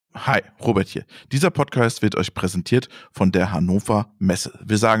Hi, Robert hier. Dieser Podcast wird euch präsentiert von der Hannover Messe.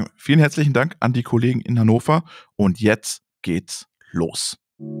 Wir sagen vielen herzlichen Dank an die Kollegen in Hannover und jetzt geht's los.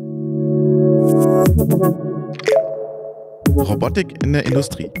 Robotik in der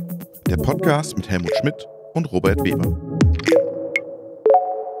Industrie. Der Podcast mit Helmut Schmidt und Robert Weber.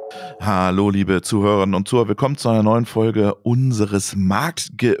 Hallo liebe Zuhörerinnen und Zuhörer, willkommen zu einer neuen Folge unseres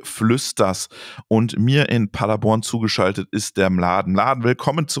Marktgeflüsters. Und mir in Paderborn zugeschaltet ist der Mladen. Mladen,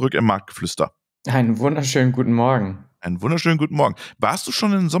 willkommen zurück im Marktgeflüster. Einen wunderschönen guten Morgen. Einen wunderschönen guten Morgen. Warst du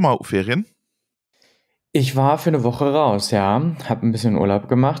schon in den Sommerferien? Ich war für eine Woche raus, ja. Hab ein bisschen Urlaub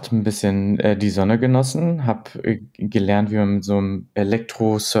gemacht, ein bisschen die Sonne genossen, hab gelernt, wie man mit so einem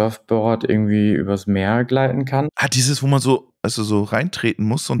Elektro-Surfboard irgendwie übers Meer gleiten kann. Dieses, wo man so reintreten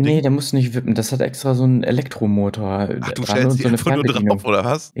muss, so ein Nee, Ding? der muss nicht wippen. Das hat extra so einen Elektromotor Ach, du dran stellst und dich so eine einfach nur Fernbedienung. drauf, oder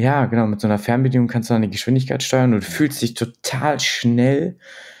was? Ja, genau. Mit so einer Fernbedienung kannst du dann die Geschwindigkeit steuern und du fühlst dich total schnell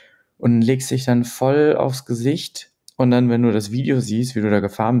und legst dich dann voll aufs Gesicht. Und dann, wenn du das Video siehst, wie du da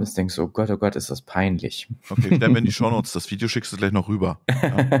gefahren bist, denkst du, oh Gott, ist das peinlich. Okay, stellen wir in die Shownotes. Das Video schickst du gleich noch rüber.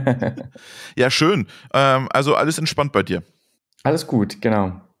 Ja, ja schön. Also alles entspannt bei dir. Alles gut,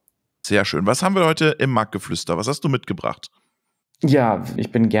 genau. Sehr schön. Was haben wir heute im Marktgeflüster? Was hast du mitgebracht? Ja,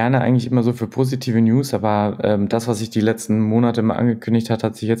 ich bin gerne eigentlich immer so für positive News, aber das, was sich die letzten Monate mal angekündigt hat,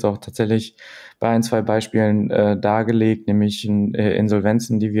 hat sich jetzt auch tatsächlich bei ein, zwei Beispielen dargelegt, nämlich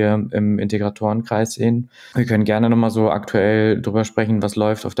Insolvenzen, die wir im Integratorenkreis sehen. Wir können gerne nochmal so aktuell drüber sprechen, was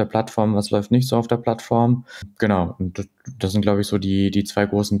läuft auf der Plattform, was läuft nicht so auf der Plattform. Genau, und das sind, glaube ich, so die zwei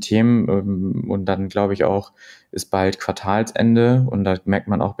großen Themen. Und dann, glaube ich, auch ist bald Quartalsende und da merkt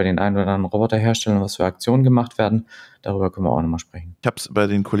man auch bei den ein oder anderen Roboterherstellern, was für Aktionen gemacht werden. Darüber können wir auch nochmal sprechen. Ich habe es bei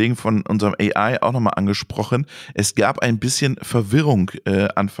den Kollegen von unserem AI auch nochmal angesprochen. Es gab ein bisschen Verwirrung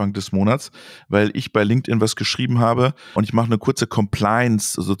Anfang des Monats, weil ich bei LinkedIn was geschrieben habe und ich mache eine kurze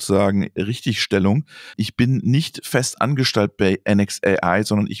Compliance sozusagen Richtigstellung. Ich bin nicht fest angestellt bei NXAI,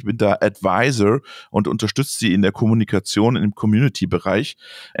 sondern ich bin da Advisor und unterstütze sie in der Kommunikation im Community-Bereich.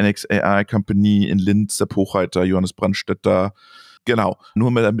 NXAI Company in Linz, Sepp Hochreiter, Johannes Brandstätter. Genau,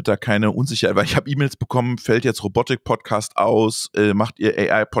 nur damit da keine Unsicherheit, weil ich habe E-Mails bekommen, fällt jetzt Robotik-Podcast aus, macht ihr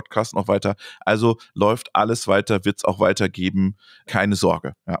AI-Podcast noch weiter? Also läuft alles weiter, wird es auch weitergeben, keine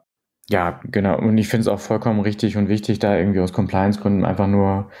Sorge, ja. Ja, genau. Und ich finde es auch vollkommen richtig und wichtig, da irgendwie aus Compliance-Gründen einfach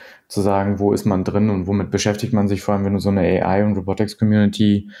nur zu sagen, wo ist man drin und womit beschäftigt man sich, vor allem wenn du so eine AI- und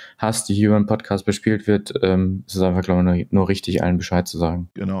Robotics-Community hast, die hier im Podcast bespielt wird, ist es einfach, glaube ich, nur richtig, allen Bescheid zu sagen.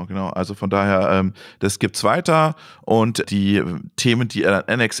 Genau. Also von daher, das gibt's weiter und die Themen, die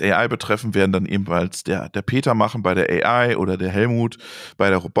NXAI betreffen, werden dann ebenfalls der Peter machen bei der AI oder der Helmut bei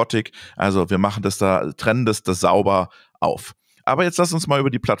der Robotik. Also wir machen das da, trennen das sauber auf. Aber jetzt lass uns mal über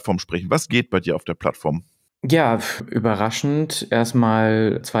die Plattform sprechen. Was geht bei dir auf der Plattform? Ja, überraschend.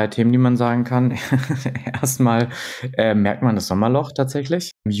 Erstmal zwei Themen, die man sagen kann. Erstmal merkt man das Sommerloch tatsächlich.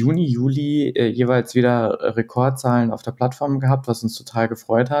 Im Juni, Juli jeweils wieder Rekordzahlen auf der Plattform gehabt, was uns total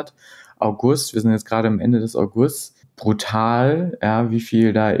gefreut hat. August, wir sind jetzt gerade am Ende des Augusts. Brutal, ja, wie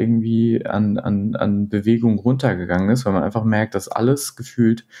viel da irgendwie an Bewegung runtergegangen ist, weil man einfach merkt, dass alles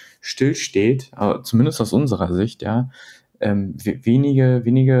gefühlt stillsteht, aber zumindest aus unserer Sicht, ja.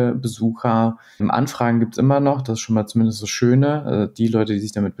 Wenige Besucher. Anfragen gibt's immer noch, das ist schon mal zumindest das Schöne. Also die Leute, die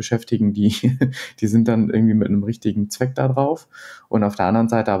sich damit beschäftigen, die sind dann irgendwie mit einem richtigen Zweck da drauf. Und auf der anderen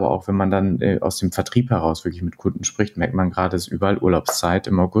Seite aber auch, wenn man dann aus dem Vertrieb heraus wirklich mit Kunden spricht, merkt man gerade, es ist überall Urlaubszeit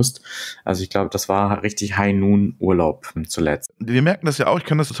im August. Also ich glaube, das war richtig High-Noon-Urlaub zuletzt. Wir merken das ja auch, ich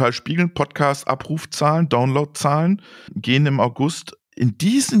kann das total spiegeln. Podcast-Abrufzahlen, Downloadzahlen gehen im August in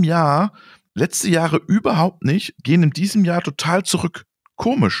diesem Jahr, letzte Jahre überhaupt nicht, gehen in diesem Jahr total zurück.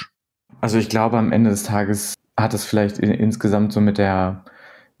 Komisch. Also ich glaube, am Ende des Tages hat es vielleicht insgesamt so mit der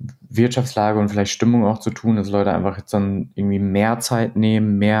Wirtschaftslage und vielleicht Stimmung auch zu tun, dass Leute einfach jetzt dann irgendwie mehr Zeit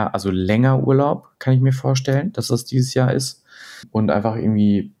nehmen, also länger Urlaub, kann ich mir vorstellen, dass das dieses Jahr ist. Und einfach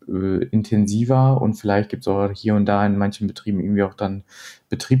irgendwie intensiver und vielleicht gibt es auch hier und da in manchen Betrieben irgendwie auch dann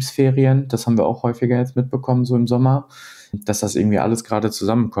Betriebsferien. Das haben wir auch häufiger jetzt mitbekommen, so im Sommer, dass das irgendwie alles gerade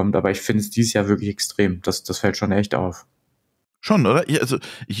zusammenkommt. Aber ich finde es dieses Jahr wirklich extrem. Das fällt schon echt auf. Schon, oder?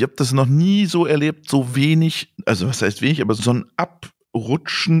 Ich habe das noch nie so erlebt, so wenig, also was heißt wenig, aber so ein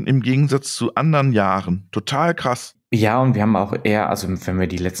Abrutschen im Gegensatz zu anderen Jahren. Total krass. Ja, und wir haben auch eher, also wenn wir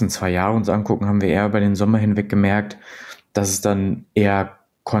die letzten 2 Jahre uns angucken, haben wir eher über den Sommer hinweg gemerkt, dass es dann eher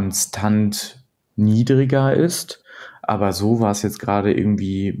konstant niedriger ist. Aber so war es jetzt gerade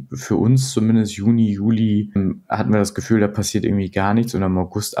irgendwie für uns, zumindest Juni, Juli, hatten wir das Gefühl, da passiert irgendwie gar nichts und im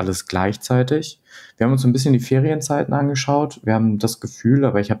August alles gleichzeitig. Wir haben uns so ein bisschen die Ferienzeiten angeschaut. Wir haben das Gefühl,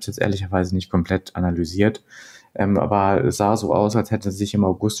 aber ich habe es jetzt ehrlicherweise nicht komplett analysiert, Aber es sah so aus, als hätte sich im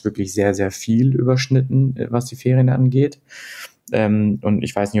August wirklich sehr, sehr viel überschnitten, was die Ferien angeht. Und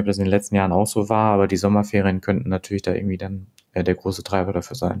ich weiß nicht, ob das in den letzten Jahren auch so war, aber die Sommerferien könnten natürlich da irgendwie dann der große Treiber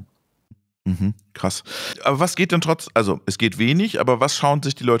dafür sein. Mhm, krass. Aber was geht denn also es geht wenig, aber was schauen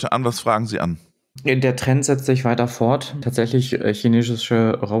sich die Leute an, was fragen sie an? Der Trend setzt sich weiter fort. Tatsächlich,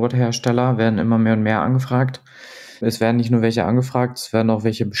 chinesische Roboterhersteller werden immer mehr und mehr angefragt. Es werden nicht nur welche angefragt, es werden auch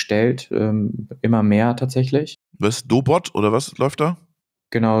welche bestellt, immer mehr tatsächlich. Was, Dobot oder was läuft da?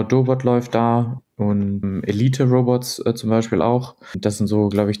 Genau, Dobot läuft da und Elite-Robots zum Beispiel auch. Das sind so,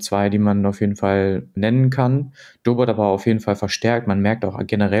 glaube ich, zwei, die man auf jeden Fall nennen kann. Dobot aber auf jeden Fall verstärkt. Man merkt auch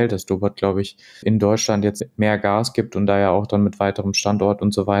generell, dass Dobot, glaube ich, in Deutschland jetzt mehr Gas gibt und da ja auch dann mit weiterem Standort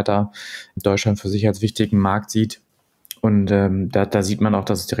und so weiter Deutschland für sich als wichtigen Markt sieht. Und da sieht man auch,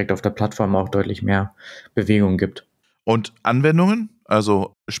 dass es direkt auf der Plattform auch deutlich mehr Bewegung gibt. Und Anwendungen,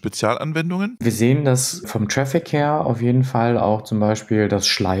 also Spezialanwendungen? Wir sehen, dass vom Traffic her auf jeden Fall auch zum Beispiel das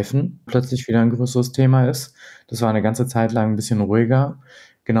Schleifen plötzlich wieder ein größeres Thema ist. Das war eine ganze Zeit lang ein bisschen ruhiger.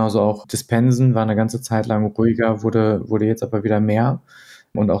 Genauso auch Dispensen war eine ganze Zeit lang ruhiger, wurde jetzt aber wieder mehr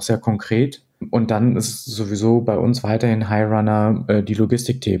und auch sehr konkret. Und dann ist sowieso bei uns weiterhin High-Runner die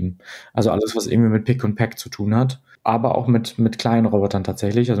Logistikthemen. Also alles, was irgendwie mit Pick und Pack zu tun hat, aber auch mit kleinen Robotern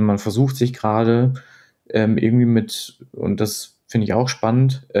tatsächlich. Also man versucht sich gerade irgendwie und das finde ich auch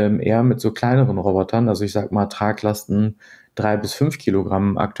spannend, eher mit so kleineren Robotern, also ich sag mal Traglasten 3 bis 5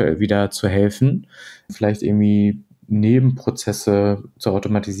 Kilogramm aktuell wieder zu helfen, vielleicht irgendwie Nebenprozesse zu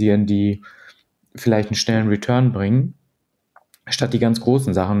automatisieren, die vielleicht einen schnellen Return bringen, statt die ganz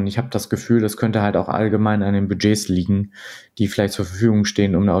großen Sachen. Und ich habe das Gefühl, das könnte halt auch allgemein an den Budgets liegen, die vielleicht zur Verfügung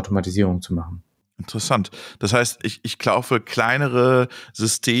stehen, um eine Automatisierung zu machen. Interessant. Das heißt, ich kaufe kleinere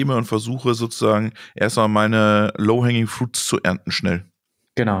Systeme und versuche sozusagen erstmal meine Low-Hanging Fruits zu ernten schnell.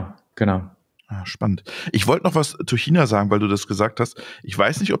 Genau, genau. Ah, spannend. Ich wollte noch was zu China sagen, weil du das gesagt hast. Ich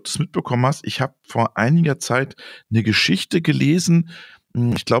weiß nicht, ob du es mitbekommen hast. Ich habe vor einiger Zeit eine Geschichte gelesen.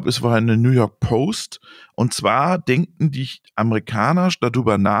 Ich glaube, es war eine New York Post. Und zwar denken die Amerikaner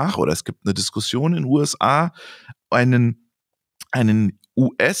darüber nach, oder es gibt eine Diskussion in den USA, einen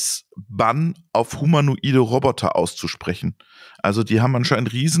US-Bann auf humanoide Roboter auszusprechen. Also die haben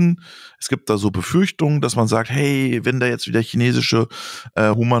anscheinend es gibt da so Befürchtungen, dass man sagt, hey, wenn da jetzt wieder chinesische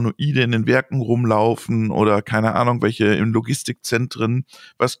Humanoide in den Werken rumlaufen oder keine Ahnung, welche in Logistikzentren,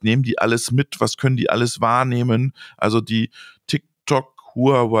 was nehmen die alles mit, was können die alles wahrnehmen? Also die TikTok,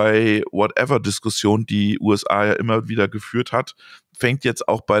 Huawei, whatever-Diskussion, die USA ja immer wieder geführt hat, fängt jetzt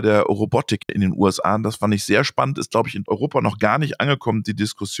auch bei der Robotik in den USA an. Das fand ich sehr spannend, ist, glaube ich, in Europa noch gar nicht angekommen, die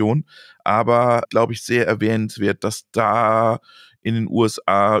Diskussion, aber, glaube ich, sehr erwähnenswert, dass da in den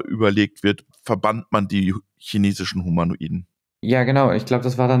USA überlegt wird, verbannt man die chinesischen Humanoiden. Ja, genau. Ich glaube,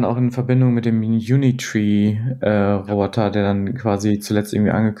 das war dann auch in Verbindung mit dem Unitree-Roboter, der dann quasi zuletzt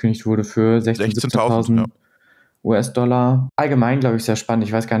irgendwie angekündigt wurde für 16.000, 16.000, ja. 17.000 US-Dollar. Allgemein, glaube ich, sehr spannend.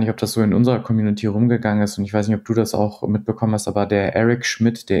 Ich weiß gar nicht, ob das so in unserer Community rumgegangen ist und ich weiß nicht, ob du das auch mitbekommen hast, aber der Eric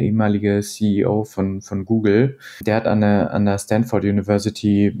Schmidt, der ehemalige CEO von Google, der hat an der Stanford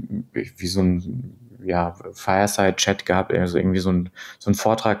University wie so ein Fireside-Chat gehabt, also irgendwie so ein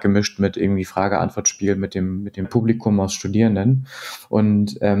Vortrag gemischt mit irgendwie Frage-Antwort-Spiel mit dem Publikum aus Studierenden.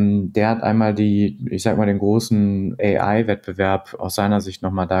 Und der hat einmal den großen AI-Wettbewerb aus seiner Sicht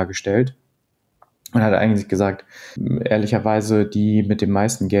nochmal dargestellt. Und hat eigentlich gesagt, ehrlicherweise die mit dem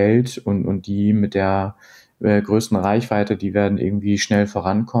meisten Geld und die mit der größten Reichweite, die werden irgendwie schnell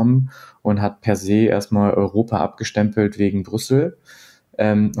vorankommen und hat per se erstmal Europa abgestempelt wegen Brüssel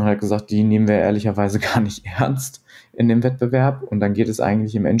und hat gesagt, die nehmen wir ehrlicherweise gar nicht ernst in dem Wettbewerb. Und dann geht es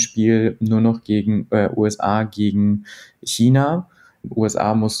eigentlich im Endspiel nur noch gegen USA gegen China.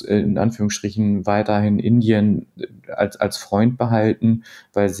 USA muss in Anführungsstrichen weiterhin Indien als Freund behalten,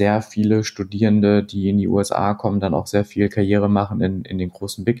 weil sehr viele Studierende, die in die USA kommen, dann auch sehr viel Karriere machen in den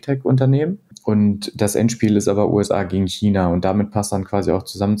großen Big Tech-Unternehmen. Und das Endspiel ist aber USA gegen China. Und damit passt dann quasi auch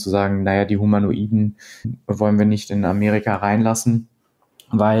zusammen zu sagen, naja, die Humanoiden wollen wir nicht in Amerika reinlassen,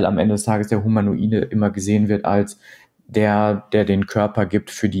 weil am Ende des Tages der Humanoide immer gesehen wird als der den Körper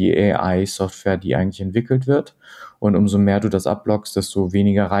gibt für die AI-Software, die eigentlich entwickelt wird. Und umso mehr du das abblockst, desto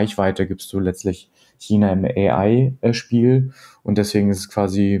weniger Reichweite gibst du letztlich China im AI-Spiel. Und deswegen ist es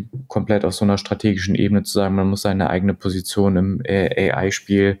quasi komplett auf so einer strategischen Ebene zu sagen, man muss seine eigene Position im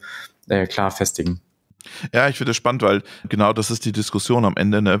AI-Spiel klar festigen. Ja, ich finde es spannend, weil genau das ist die Diskussion am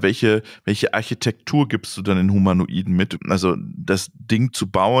Ende, ne? Welche Architektur gibst du dann den Humanoiden mit? Also das Ding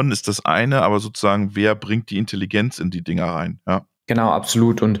zu bauen ist das eine, aber sozusagen, wer bringt die Intelligenz in die Dinger rein? Ja. Genau,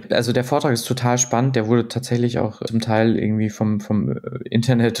 absolut. Und also der Vortrag ist total spannend. Der wurde tatsächlich auch zum Teil irgendwie vom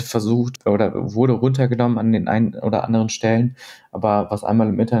Internet versucht oder wurde runtergenommen an den einen oder anderen Stellen. Aber was einmal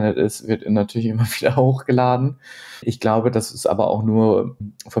im Internet ist, wird natürlich immer wieder hochgeladen. Ich glaube, das ist aber auch nur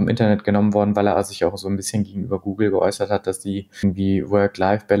vom Internet genommen worden, weil er sich auch so ein bisschen gegenüber Google geäußert hat, dass die irgendwie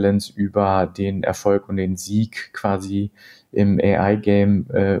Work-Life-Balance über den Erfolg und den Sieg quasi im AI-Game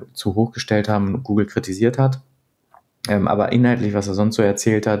zu hoch gestellt haben und Google kritisiert hat. Aber inhaltlich, was er sonst so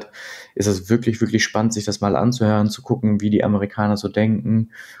erzählt hat, ist es wirklich, wirklich spannend, sich das mal anzuhören, zu gucken, wie die Amerikaner so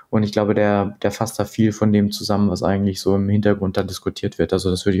denken. Und ich glaube, der fasst da viel von dem zusammen, was eigentlich so im Hintergrund da diskutiert wird. Also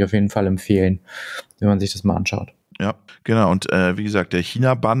das würde ich auf jeden Fall empfehlen, wenn man sich das mal anschaut. Ja, genau. Und wie gesagt, der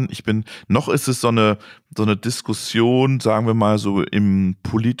China-Bann, noch ist es so eine Diskussion, sagen wir mal so im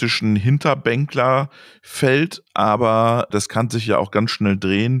politischen Hinterbänklerfeld, aber das kann sich ja auch ganz schnell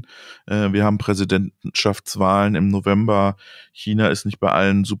drehen. Wir haben Präsidentschaftswahlen im November. China ist nicht bei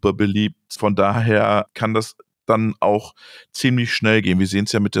allen super beliebt. Von daher kann das dann auch ziemlich schnell gehen. Wir sehen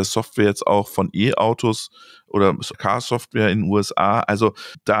es ja mit der Software jetzt auch von E-Autos oder Car-Software in den USA. Also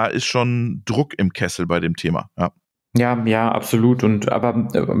da ist schon Druck im Kessel bei dem Thema. Ja. Ja, absolut. Und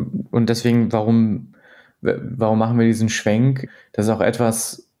deswegen, warum machen wir diesen Schwenk? Das ist auch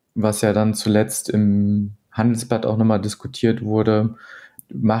etwas, was ja dann zuletzt im Handelsblatt auch nochmal diskutiert wurde.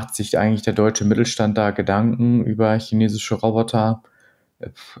 Macht sich eigentlich der deutsche Mittelstand da Gedanken über chinesische Roboter?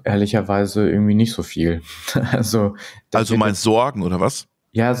 Ehrlicherweise irgendwie nicht so viel. Also, da Also wird meinst Sorgen oder was?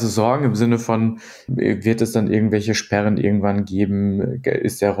 ja, so Sorgen im Sinne von, wird es dann irgendwelche Sperren irgendwann geben?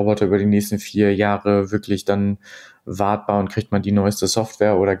 Ist der Roboter über die nächsten 4 Jahre wirklich dann wartbar und kriegt man die neueste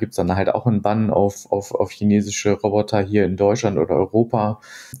Software? Oder gibt es dann halt auch einen Bann auf chinesische Roboter hier in Deutschland oder Europa?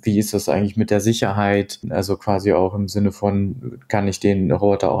 Wie ist das eigentlich mit der Sicherheit? Also quasi auch im Sinne von, kann ich den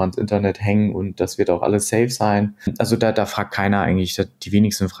Roboter auch ans Internet hängen und das wird auch alles safe sein? Also da fragt keiner eigentlich, die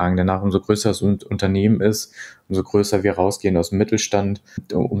wenigsten fragen danach. Umso größer das Unternehmen ist, umso größer wir rausgehen aus dem Mittelstand,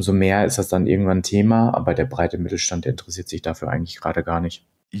 umso mehr ist das dann irgendwann Thema, aber der breite Mittelstand, der interessiert sich dafür eigentlich gerade gar nicht.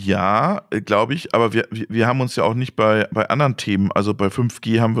 Ja, glaube ich, aber wir haben uns ja auch nicht bei anderen Themen, also bei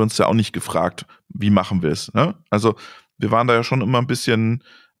 5G haben wir uns ja auch nicht gefragt, wie machen wir es, ne? Also wir waren da ja schon immer ein bisschen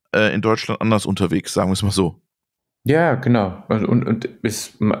in Deutschland anders unterwegs, sagen wir es mal so. Ja, genau. Und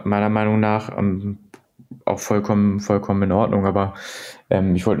ist meiner Meinung nach auch vollkommen in Ordnung. Aber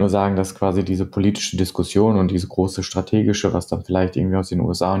ich wollte nur sagen, dass quasi diese politische Diskussion und diese große strategische, was dann vielleicht irgendwie aus den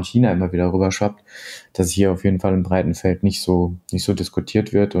USA und China immer wieder rüberschwappt, dass hier auf jeden Fall im breiten Feld nicht so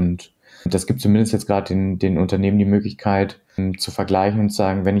diskutiert wird. Und das gibt zumindest jetzt gerade den Unternehmen die Möglichkeit zu vergleichen und zu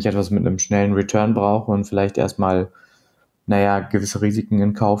sagen, wenn ich etwas mit einem schnellen Return brauche und vielleicht erstmal gewisse Risiken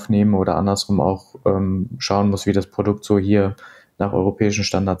in Kauf nehmen oder andersrum auch schauen muss, wie das Produkt so hier nach europäischen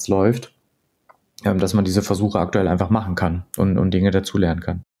Standards läuft, dass man diese Versuche aktuell einfach machen kann und Dinge dazulernen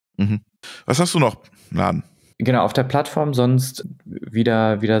kann. Mhm. Was hast du noch im Laden? Genau, auf der Plattform sonst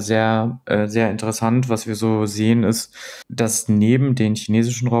wieder sehr interessant. Was wir so sehen, ist, dass neben den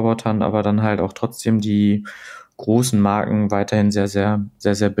chinesischen Robotern aber dann halt auch trotzdem die großen Marken weiterhin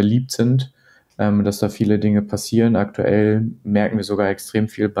sehr beliebt sind, dass da viele Dinge passieren. Aktuell merken wir sogar extrem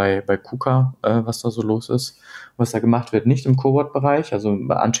viel bei KUKA, was da so los ist, was da gemacht wird. Nicht im Cobot-Bereich, also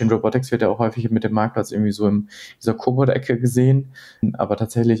bei Unchained Robotics wird ja auch häufig mit dem Marktplatz irgendwie so in dieser Cobot-Ecke gesehen, aber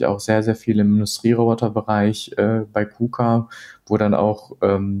tatsächlich auch sehr viel im Industrieroboter-Bereich bei KUKA, wo dann auch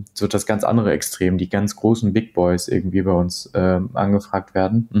so das ganz andere Extrem, die ganz großen Big Boys irgendwie bei uns angefragt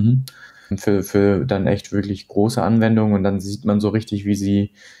werden. Für dann echt wirklich große Anwendungen und dann sieht man so richtig, wie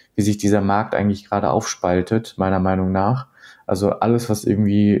sich dieser Markt eigentlich gerade aufspaltet, meiner Meinung nach. Also alles, was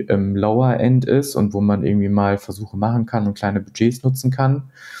irgendwie im Lower End ist und wo man irgendwie mal Versuche machen kann und kleine Budgets nutzen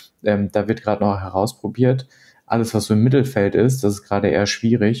kann, da wird gerade noch herausprobiert. Alles, was so im Mittelfeld ist, das ist gerade eher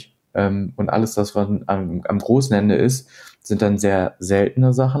schwierig. Und alles das, was am großen Ende ist, sind dann sehr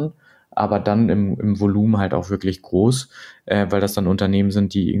seltene Sachen, aber dann im Volumen halt auch wirklich groß, weil das dann Unternehmen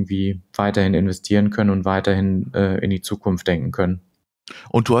sind, die irgendwie weiterhin investieren können und weiterhin in die Zukunft denken können.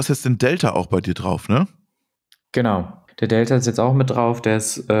 Und du hast jetzt den Delta auch bei dir drauf, ne? Genau. Der Delta ist jetzt auch mit drauf, der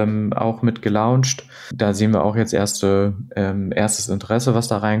ist auch mit gelauncht. Da sehen wir auch jetzt erstes Interesse, was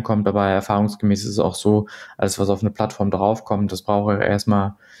da reinkommt, aber erfahrungsgemäß ist es auch so, alles was auf eine Plattform draufkommt, das braucht ja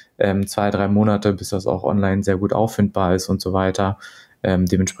erstmal 2, 3 Monate, bis das auch online sehr gut auffindbar ist und so weiter.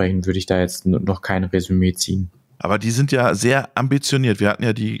 Dementsprechend würde ich da jetzt noch kein Resümee ziehen. Aber die sind ja sehr ambitioniert. Wir hatten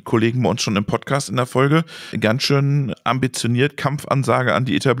ja die Kollegen bei uns schon im Podcast in der Folge. Ganz schön ambitioniert, Kampfansage an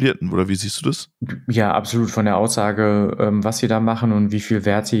die Etablierten. Oder wie siehst du das? Ja, absolut von der Aussage, was sie da machen und wie viel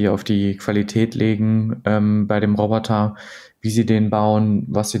Wert sie auf die Qualität legen bei dem Roboter, wie sie den bauen,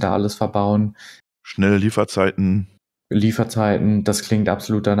 was sie da alles verbauen. Schnelle Lieferzeiten. Lieferzeiten, das klingt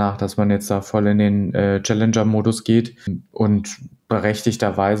absolut danach, dass man jetzt da voll in den Challenger-Modus geht. Und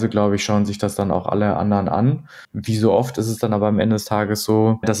berechtigterweise, glaube ich, schauen sich das dann auch alle anderen an. Wie so oft ist es dann aber am Ende des Tages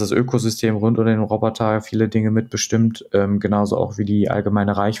so, dass das Ökosystem rund um den Roboter viele Dinge mitbestimmt, genauso auch wie die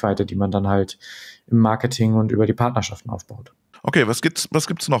allgemeine Reichweite, die man dann halt im Marketing und über die Partnerschaften aufbaut. Okay, was gibt's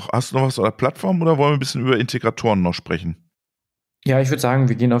noch? Hast du noch was auf der Plattform oder wollen wir ein bisschen über Integratoren noch sprechen? Ja, ich würde sagen,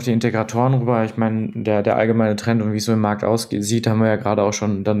 wir gehen auf die Integratoren rüber. Ich meine, der allgemeine Trend und wie es so im Markt aussieht, haben wir ja gerade auch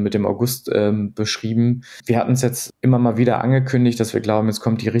schon dann mit dem August beschrieben. Wir hatten es jetzt immer mal wieder angekündigt, dass wir glauben, jetzt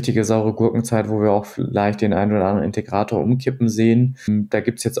kommt die richtige saure Gurkenzeit, wo wir auch vielleicht den einen oder anderen Integrator umkippen sehen. Da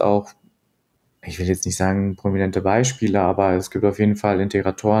gibt's jetzt auch, ich will jetzt nicht sagen prominente Beispiele, aber es gibt auf jeden Fall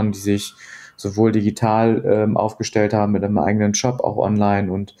Integratoren, die sich sowohl digital aufgestellt haben mit einem eigenen Shop, auch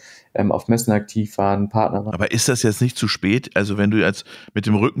online und auf Messen aktiv waren, Partner waren. Aber ist das jetzt nicht zu spät? Also wenn du jetzt mit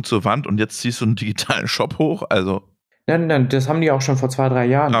dem Rücken zur Wand und jetzt ziehst du einen digitalen Shop hoch, also... Nein, das haben die auch schon vor 2, 3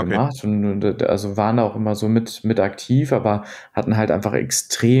 Jahren Okay. gemacht und also waren da auch immer so mit aktiv, aber hatten halt einfach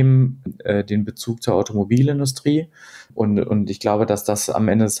extrem den Bezug zur Automobilindustrie und ich glaube, dass das am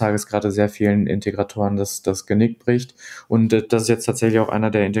Ende des Tages gerade sehr vielen Integratoren das Genick bricht und das ist jetzt tatsächlich auch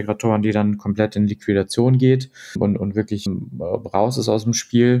einer der Integratoren, die dann komplett in Liquidation geht und wirklich raus ist aus dem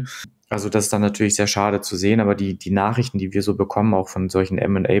Spiel. Also das ist dann natürlich sehr schade zu sehen, aber die Nachrichten, die wir so bekommen, auch von solchen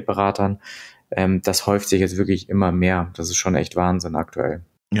M&A-Beratern, das häuft sich jetzt wirklich immer mehr. Das ist schon echt Wahnsinn aktuell.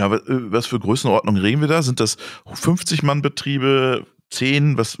 Ja, was für Größenordnung reden wir da? Sind das 50-Mann-Betriebe,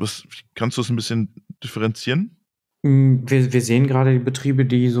 10? Was kannst du es ein bisschen differenzieren? Wir sehen gerade die Betriebe,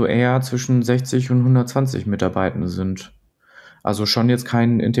 die so eher zwischen 60 und 120 Mitarbeitende sind. Also schon jetzt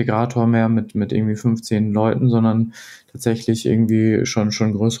kein Integrator mehr mit irgendwie 15 Leuten, sondern tatsächlich irgendwie schon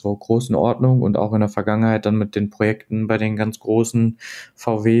größere Größenordnung und auch in der Vergangenheit dann mit den Projekten bei den ganz großen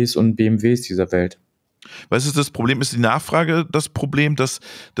VWs und BMWs dieser Welt. Weißt du, das Problem ist die Nachfrage, das Problem, dass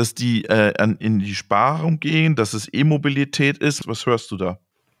die in die Sparung gehen, dass es E-Mobilität ist. Was hörst du da?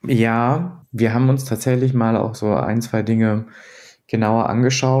 Ja, wir haben uns tatsächlich mal auch so 1, 2 Dinge genauer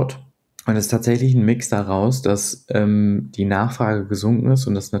angeschaut. Und es ist tatsächlich ein Mix daraus, dass die Nachfrage gesunken ist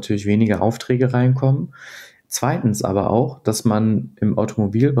und dass natürlich weniger Aufträge reinkommen. Zweitens aber auch, dass man im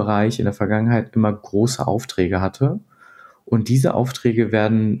Automobilbereich in der Vergangenheit immer große Aufträge hatte. Und diese Aufträge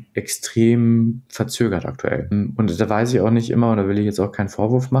werden extrem verzögert aktuell. Und da weiß ich auch nicht immer, und da will ich jetzt auch keinen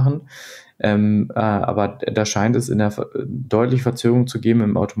Vorwurf machen, aber da scheint es in der deutlich Verzögerung zu geben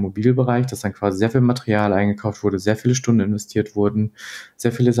im Automobilbereich, dass dann quasi sehr viel Material eingekauft wurde, sehr viele Stunden investiert wurden,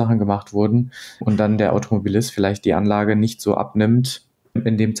 sehr viele Sachen gemacht wurden und dann der Automobilist vielleicht die Anlage nicht so abnimmt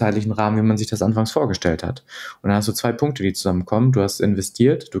in dem zeitlichen Rahmen, wie man sich das anfangs vorgestellt hat. Und dann hast du 2 Punkte, die zusammenkommen. Du hast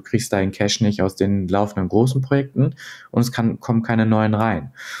investiert, du kriegst deinen Cash nicht aus den laufenden großen Projekten und es kommen keine neuen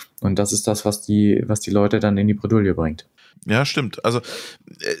rein. Und das ist das, was die Leute dann in die Bredouille bringt. Ja, stimmt. Also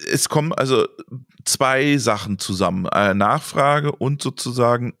es kommen also 2 Sachen zusammen. Nachfrage und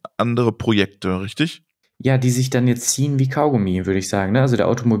sozusagen andere Projekte, richtig? Ja, die sich dann jetzt ziehen wie Kaugummi, würde ich sagen. Also der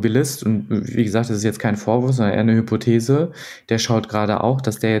Automobilist, und wie gesagt, das ist jetzt kein Vorwurf, sondern eher eine Hypothese, der schaut gerade auch,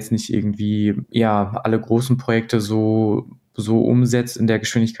 dass der jetzt nicht irgendwie, ja, alle großen Projekte so umsetzt in der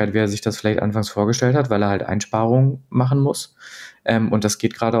Geschwindigkeit, wie er sich das vielleicht anfangs vorgestellt hat, weil er halt Einsparungen machen muss. Und das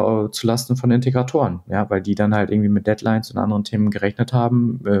geht gerade auch zulasten von Integratoren, ja, weil die dann halt irgendwie mit Deadlines und anderen Themen gerechnet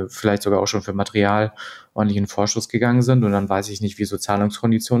haben, vielleicht sogar auch schon für Material ordentlich in Vorschuss gegangen sind und dann weiß ich nicht, wie so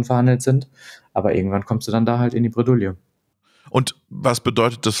Zahlungskonditionen verhandelt sind, aber irgendwann kommst du dann da halt in die Bredouille. Und was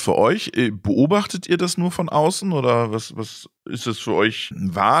bedeutet das für euch? Beobachtet ihr das nur von außen oder was ist das für euch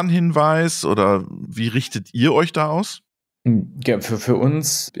ein Warnhinweis oder wie richtet ihr euch da aus? Ja, für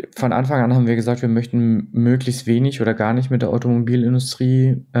uns, von Anfang an haben wir gesagt, wir möchten möglichst wenig oder gar nicht mit der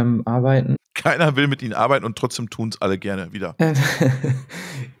Automobilindustrie arbeiten. Keiner will mit ihnen arbeiten und trotzdem tun es alle gerne wieder.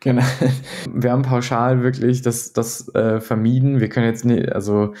 Genau. Wir haben pauschal wirklich das vermieden. Wir können jetzt nicht,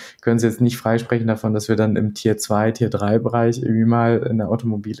 also können Sie jetzt nicht freisprechen davon, dass wir dann im Tier 2, Tier 3 Bereich irgendwie mal in der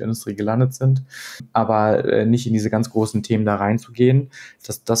Automobilindustrie gelandet sind. Aber nicht in diese ganz großen Themen da reinzugehen.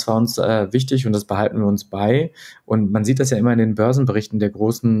 Das war uns wichtig und das behalten wir uns bei. Und man sieht das ja immer in den Börsenberichten der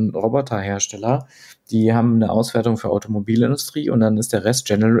großen Roboterhersteller. Die haben eine Auswertung für Automobilindustrie und dann ist der Rest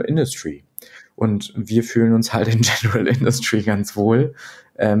General Industry. Und wir fühlen uns halt in General Industry ganz wohl,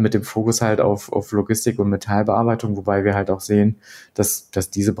 mit dem Fokus halt auf Logistik und Metallbearbeitung, wobei wir halt auch sehen, dass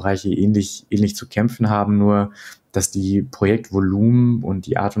diese Bereiche ähnlich zu kämpfen haben, nur dass die Projektvolumen und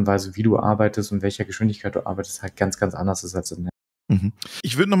die Art und Weise, wie du arbeitest und welcher Geschwindigkeit du arbeitest, halt ganz, ganz anders ist als in der.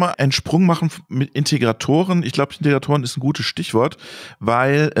 Ich würde nochmal einen Sprung machen mit Integratoren. Ich glaube, Integratoren ist ein gutes Stichwort,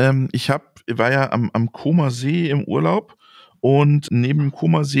 weil ich war ja am Comer See im Urlaub und neben dem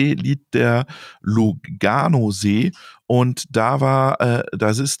Comer-See liegt der Lugano-See und da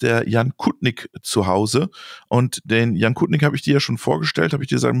ist der Jan Kutnik zu Hause und den Jan Kutnik habe ich dir ja schon vorgestellt, habe ich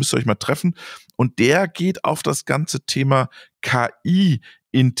dir gesagt, müsst ihr euch mal treffen und der geht auf das ganze Thema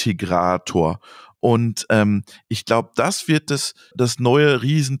KI-Integrator. Und ich glaube, das wird das neue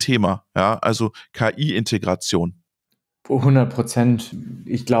Riesenthema, ja, also KI-Integration. 100%.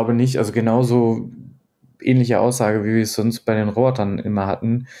 Ich glaube nicht, also genauso ähnliche Aussage, wie wir es sonst bei den Robotern immer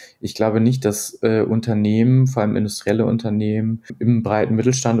hatten. Ich glaube nicht, dass Unternehmen, vor allem industrielle Unternehmen im breiten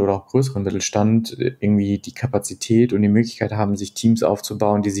Mittelstand oder auch größeren Mittelstand irgendwie die Kapazität und die Möglichkeit haben, sich Teams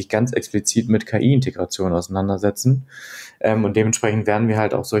aufzubauen, die sich ganz explizit mit KI-Integration auseinandersetzen. Und dementsprechend werden wir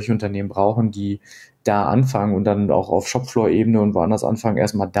halt auch solche Unternehmen brauchen, die da anfangen und dann auch auf Shopfloor-Ebene und woanders anfangen,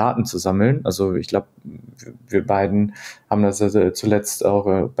 erstmal Daten zu sammeln. Also ich glaube, wir beiden haben das zuletzt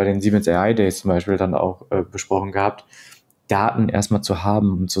auch bei den Siemens AI Days zum Beispiel dann auch besprochen gehabt, Daten erstmal zu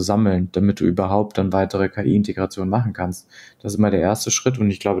haben und zu sammeln, damit du überhaupt dann weitere KI-Integration machen kannst. Das ist immer der erste Schritt und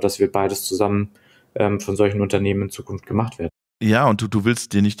ich glaube, dass wir beides zusammen von solchen Unternehmen in Zukunft gemacht werden. Ja, und du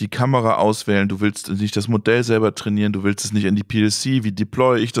willst dir nicht die Kamera auswählen, du willst nicht das Modell selber trainieren, du willst es nicht in die PLC, wie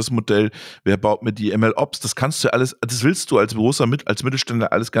deploy ich das Modell, wer baut mir die ML-Ops, das kannst du alles, das willst du als als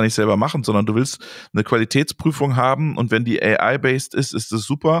Mittelständler alles gar nicht selber machen, sondern du willst eine Qualitätsprüfung haben und wenn die AI-based ist, ist das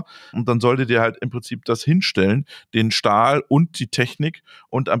super und dann solltet ihr halt im Prinzip das hinstellen, den Stahl und die Technik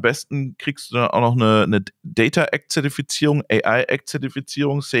und am besten kriegst du dann auch noch eine Data-Act-Zertifizierung,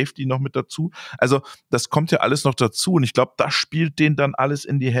 AI-Act-Zertifizierung, Safety noch mit dazu, also das kommt ja alles noch dazu und ich glaube, das spielt denen dann alles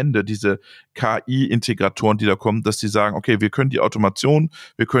in die Hände, diese KI-Integratoren, die da kommen, dass sie sagen, okay, wir können die Automation,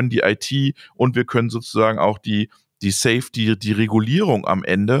 wir können die IT und wir können sozusagen auch die Safety, die Regulierung am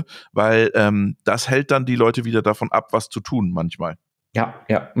Ende, weil das hält dann die Leute wieder davon ab, was zu tun manchmal. Ja,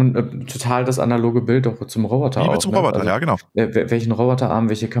 und total das analoge Bild auch zum Roboter Liebe auch. zum Ne? Roboter, Also, ja, genau. welchen Roboterarm,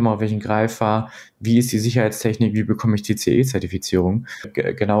 welche Kamera, welchen Greifer, wie ist die Sicherheitstechnik, wie bekomme ich die CE-Zertifizierung?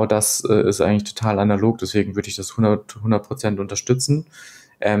 Genau das ist eigentlich total analog, deswegen würde ich das 100% unterstützen.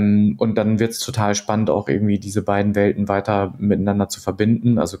 Und dann wird es total spannend, auch irgendwie diese beiden Welten weiter miteinander zu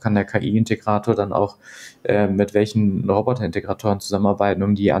verbinden. Also kann der KI-Integrator dann auch mit welchen Roboterintegratoren zusammenarbeiten,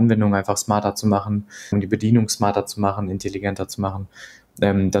 um die Anwendung einfach smarter zu machen, um die Bedienung smarter zu machen, intelligenter zu machen.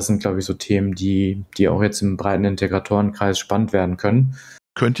 Das sind, glaube ich, so Themen, die auch jetzt im breiten Integratorenkreis spannend werden können.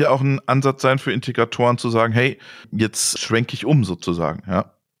 Könnte ja auch ein Ansatz sein für Integratoren zu sagen, hey, jetzt schwenke ich um sozusagen,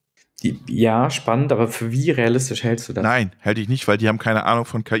 ja. Ja, spannend, aber für wie realistisch hältst du das? Nein, hätte ich nicht, weil die haben keine Ahnung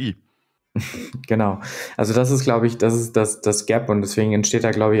von KI. Genau. Also das ist, glaube ich, das ist das Gap und deswegen entsteht da,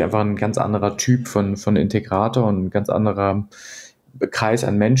 glaube ich, einfach ein ganz anderer Typ von Integrator und ein ganz anderer Kreis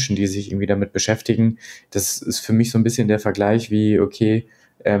an Menschen, die sich irgendwie damit beschäftigen. Das ist für mich so ein bisschen der Vergleich wie, okay,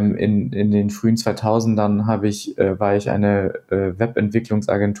 in den frühen 2000ern war ich eine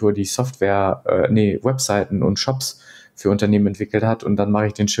Webentwicklungsagentur, die Webseiten und Shops für Unternehmen entwickelt hat und dann mache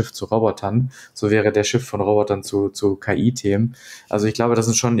ich den Shift zu Robotern. So wäre der Shift von Robotern zu KI-Themen. Also ich glaube, das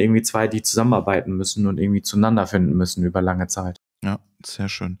sind schon irgendwie zwei, die zusammenarbeiten müssen und irgendwie zueinander finden müssen über lange Zeit. Ja, sehr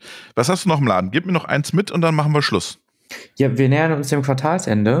schön. Was hast du noch im Laden? Gib mir noch eins mit und dann machen wir Schluss. Ja, wir nähern uns dem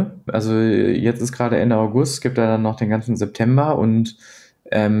Quartalsende. Also jetzt ist gerade Ende August, es gibt ja dann noch den ganzen September und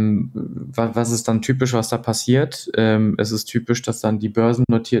was ist dann typisch, was da passiert? Es ist typisch, dass dann die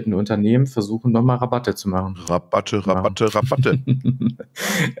börsennotierten Unternehmen versuchen, nochmal Rabatte zu machen. Rabatte.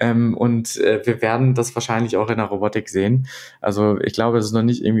 Und wir werden das wahrscheinlich auch in der Robotik sehen. Also ich glaube, es ist noch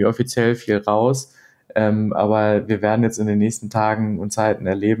nicht irgendwie offiziell viel raus. Aber wir werden jetzt in den nächsten Tagen und Zeiten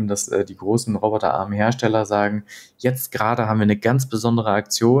erleben, dass die großen roboterarmen Hersteller sagen, jetzt gerade haben wir eine ganz besondere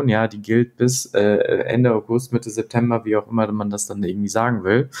Aktion, ja, die gilt bis Ende August, Mitte September, wie auch immer man das dann irgendwie sagen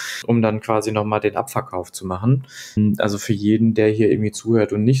will, um dann quasi nochmal den Abverkauf zu machen. Also für jeden, der hier irgendwie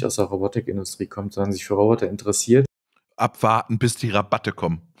zuhört und nicht aus der Robotikindustrie kommt, sondern sich für Roboter interessiert, Abwarten, bis die Rabatte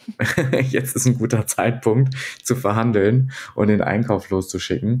kommen. jetzt ist ein guter Zeitpunkt zu verhandeln und den Einkauf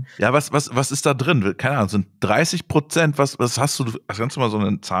loszuschicken. Ja, was ist da drin? Keine Ahnung, sind 30%? Was hast du? Kannst du mal so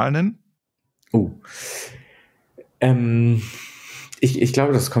eine Zahl nennen? Ich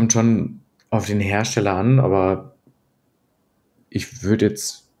glaube, das kommt schon auf den Hersteller an, aber ich würde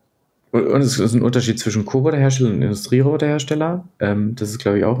jetzt. Und es ist ein Unterschied zwischen Co-Roboterhersteller und Industrieroboterhersteller. Das ist,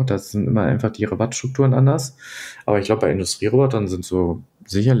 glaube ich, auch, das sind immer einfach die Rabattstrukturen anders. Aber ich glaube, bei Industrierobotern sind so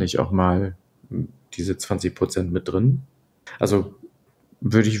sicherlich auch mal diese 20% mit drin. Also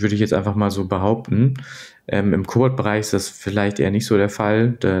würde ich jetzt einfach mal so behaupten. Im Cobot-Bereich ist das vielleicht eher nicht so der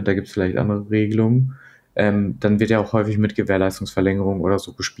Fall. Da gibt es vielleicht andere Regelungen. dann wird ja auch häufig mit Gewährleistungsverlängerung oder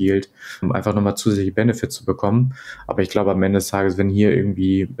so gespielt, um einfach nochmal zusätzliche Benefits zu bekommen. Aber ich glaube, am Ende des Tages, wenn hier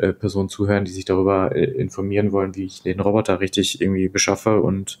irgendwie Personen zuhören, die sich darüber informieren wollen, wie ich den Roboter richtig irgendwie beschaffe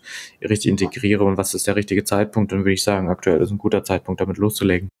und richtig integriere und was ist der richtige Zeitpunkt, dann würde ich sagen, aktuell ist ein guter Zeitpunkt, damit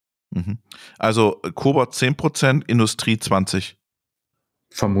loszulegen. Mhm. Also Cobot 10%, Industrie 20%.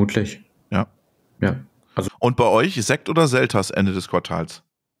 Vermutlich. Ja. Ja. Also Und bei euch Sekt oder Selters Ende des Quartals?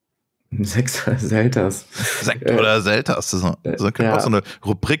 Sekt oder Selters. Sekt oder Selters. Das könnte auch so eine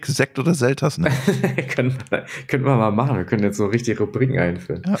Rubrik Sekt oder Selters, ne? können wir mal machen. Wir können jetzt so richtig Rubriken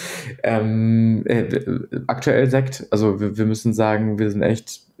einführen. Ja. Aktuell Sekt. Also wir müssen sagen, wir sind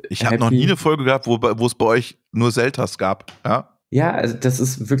echt Ich habe noch nie eine Folge gehabt, wo es bei euch nur Selters gab. Ja. Ja, also das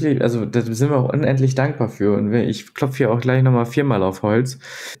ist wirklich, also da sind wir auch unendlich dankbar für. Und ich klopfe hier auch gleich nochmal 4-mal auf Holz.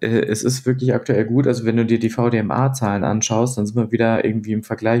 Es ist wirklich aktuell gut. Also wenn du dir die VDMA-Zahlen anschaust, dann sind wir wieder irgendwie im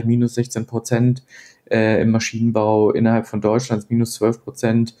Vergleich minus 16% im Maschinenbau innerhalb von Deutschlands, minus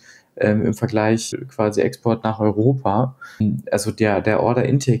 12% im Vergleich quasi Export nach Europa. Also der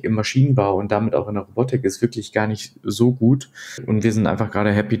Order-Intake im Maschinenbau und damit auch in der Robotik ist wirklich gar nicht so gut. Und wir sind einfach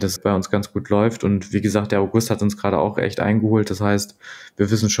gerade happy, dass es bei uns ganz gut läuft. Und wie gesagt, der August hat uns gerade auch echt eingeholt. Das heißt,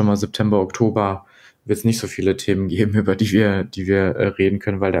 wir wissen schon mal, September, Oktober wird es nicht so viele Themen geben, über die wir reden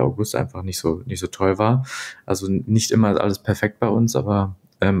können, weil der August einfach nicht so toll war. Also nicht immer alles perfekt bei uns, aber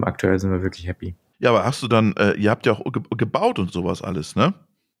aktuell sind wir wirklich happy. Ja, aber hast du dann, ihr habt ja auch gebaut und sowas alles, ne?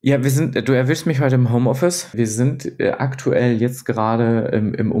 Ja, du erwischst mich heute im Homeoffice. Wir sind aktuell jetzt gerade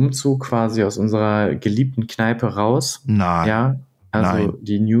im Umzug quasi aus unserer geliebten Kneipe raus. Nein. Ja, also Nein.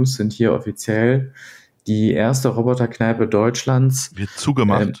 Die News sind hier offiziell. Die erste Roboterkneipe Deutschlands Wird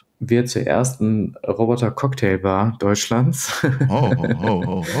zugemacht. wird zur ersten Roboter-Cocktailbar Deutschlands.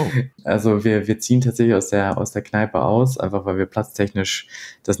 Oh. Also wir ziehen tatsächlich aus der Kneipe aus, einfach weil wir platztechnisch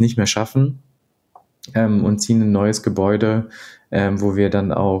das nicht mehr schaffen. Und ziehen ein neues Gebäude, wo wir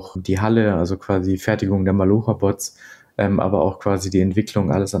dann auch die Halle, also quasi Fertigung der Malocha-Bots, aber auch quasi die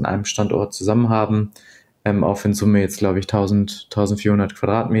Entwicklung alles an einem Standort zusammen haben. Auf in Summe jetzt, glaube ich, 1400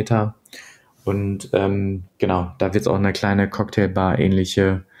 Quadratmeter. Und genau, da wird es auch eine kleine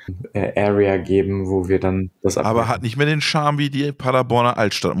Cocktailbar-ähnliche Area geben, wo wir dann das abhalten. Aber hat nicht mehr den Charme wie die Paderborner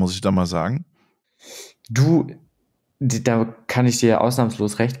Altstadt, muss ich da mal sagen. Da kann ich dir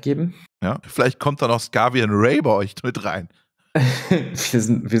ausnahmslos recht geben. Ja, vielleicht kommt dann auch Scavi und Ray bei euch mit rein. Wir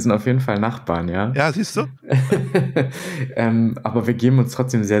sind auf jeden Fall Nachbarn, ja. Ja, siehst du? Aber wir geben uns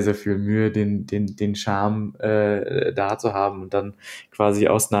trotzdem sehr, sehr viel Mühe, den Charme da zu haben und dann quasi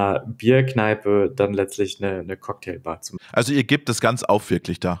aus einer Bierkneipe dann letztlich eine Cocktailbar zu machen. Also ihr gebt das ganz auf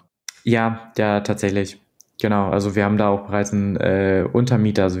wirklich da. Ja, tatsächlich. Genau, also wir haben da auch bereits einen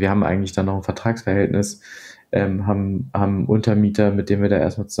Untermieter, also wir haben eigentlich dann noch ein Vertragsverhältnis, haben Untermieter, mit denen wir da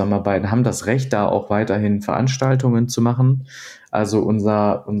erstmal zusammenarbeiten, haben das Recht, da auch weiterhin Veranstaltungen zu machen. Also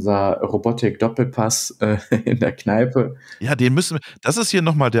unser Robotik-Doppelpass in der Kneipe. Ja, das ist hier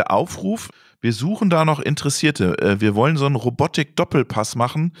nochmal der Aufruf. Wir suchen da noch Interessierte. Wir wollen so einen Robotik-Doppelpass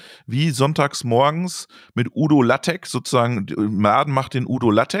machen, wie sonntags morgens mit Udo Lattek, sozusagen, Maden macht den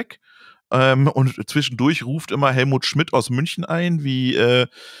Udo Lattek. Und zwischendurch ruft immer Helmut Schmidt aus München ein, wie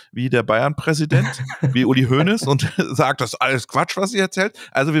der Bayern-Präsident, wie Uli Hoeneß und sagt, das ist alles Quatsch, was ihr erzählt.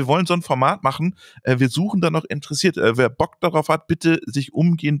 Also wir wollen so ein Format machen. Wir suchen da noch Interessierte. Wer Bock darauf hat, bitte sich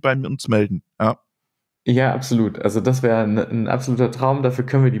umgehend bei uns melden. Ja. Ja, absolut. Also das wäre ein absoluter Traum. Dafür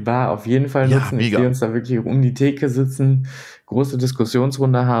können wir die Bar auf jeden Fall nutzen. Mega. Ich sehe uns da wirklich um die Theke sitzen, große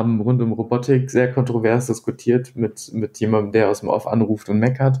Diskussionsrunde haben rund um Robotik, sehr kontrovers diskutiert mit jemandem, der aus dem Off anruft und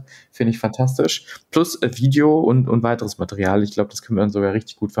meckert. Finde ich fantastisch. Plus Video und weiteres Material. Ich glaube, das können wir dann sogar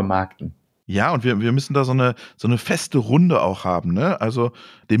richtig gut vermarkten. Ja, und wir müssen da so eine feste Runde auch haben, ne? Also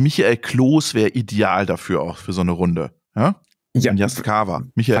der Michael Kloß wäre ideal dafür auch für so eine Runde. Ja? Ja, Jaskava.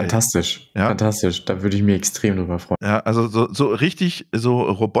 Michael. Fantastisch. Ja? Fantastisch. Da würde ich mich extrem drüber freuen. Ja, also so richtig so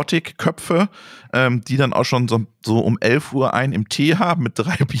Robotikköpfe, die dann auch schon so um 11 Uhr einen im Tee haben mit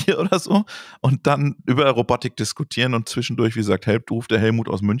 3 Bier oder so und dann über Robotik diskutieren und zwischendurch, wie gesagt, ruft der Helmut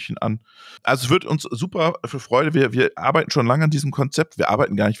aus München an. Also es wird uns super für Freude. Wir arbeiten schon lange an diesem Konzept. Wir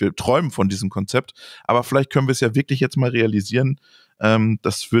arbeiten gar nicht, wir träumen von diesem Konzept. Aber vielleicht können wir es ja wirklich jetzt mal realisieren.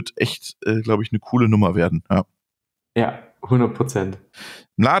 Das wird echt, glaube ich, eine coole Nummer werden. Ja, 100%.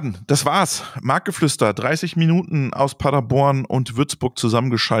 Laden, das war's. Marktgeflüster, 30 Minuten aus Paderborn und Würzburg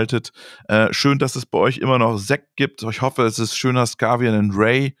zusammengeschaltet. Schön, dass es bei euch immer noch Sekt gibt. Ich hoffe, es ist schöner Scavian und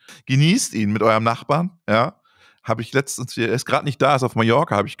Ray. Genießt ihn mit eurem Nachbarn. Ja, habe ich letztens, er ist gerade nicht da, ist auf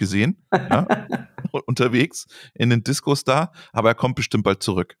Mallorca, habe ich gesehen. Ja? Unterwegs in den Diskos da, aber er kommt bestimmt bald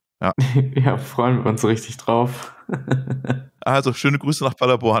zurück. Ja. Ja, freuen wir uns richtig drauf. Also, schöne Grüße nach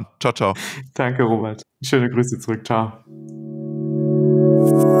Paderborn. Ciao, ciao. Danke, Robert. Schöne Grüße zurück. Ciao.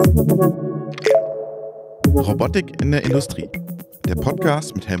 Robotik in der Industrie. Der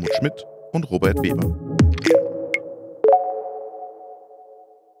Podcast mit Helmut Schmidt und Robert Weber.